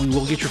 but we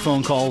will get your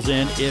phone calls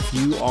in if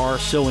you are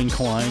so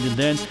inclined, and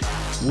then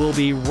we'll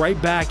be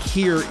right back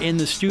here in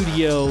the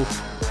studio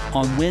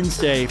on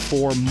Wednesday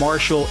for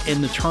Marshall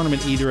in the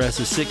tournament, either as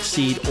the 6th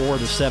seed or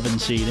the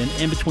 7th seed. And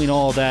in between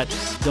all of that,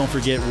 don't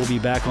forget we'll be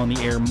back on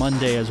the air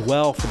Monday as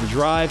well for the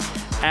drive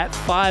at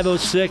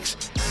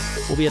 5:06.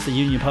 We'll be at the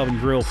Union Pub and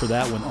Grill for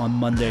that one on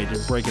Monday to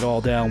break it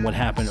all down, what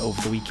happened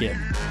over the weekend.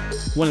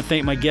 I want to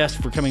thank my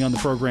guest for coming on the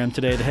program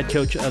today, the head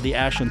coach of the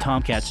Ashland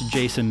Tomcats,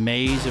 Jason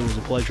Mays. It was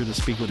a pleasure to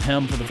speak with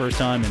him for the first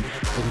time, and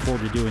looking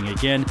forward to doing it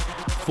again.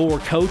 For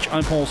Coach,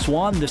 I'm Paul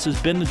Swan. This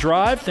has been The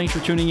Drive. Thanks for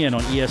tuning in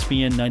on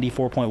ESPN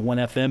 94.1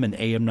 FM and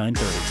AM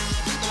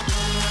 930.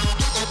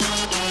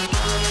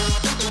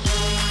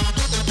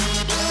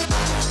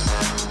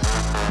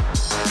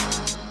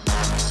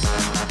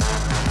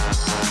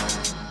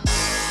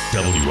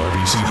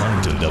 WRBC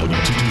Huntington,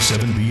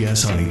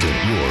 W227BS Huntington,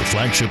 your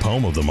flagship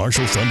home of the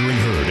Marshall Thundering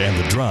Herd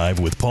and The Drive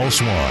with Paul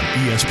Swan,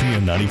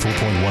 ESPN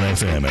 94.1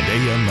 FM and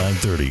AM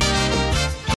 930.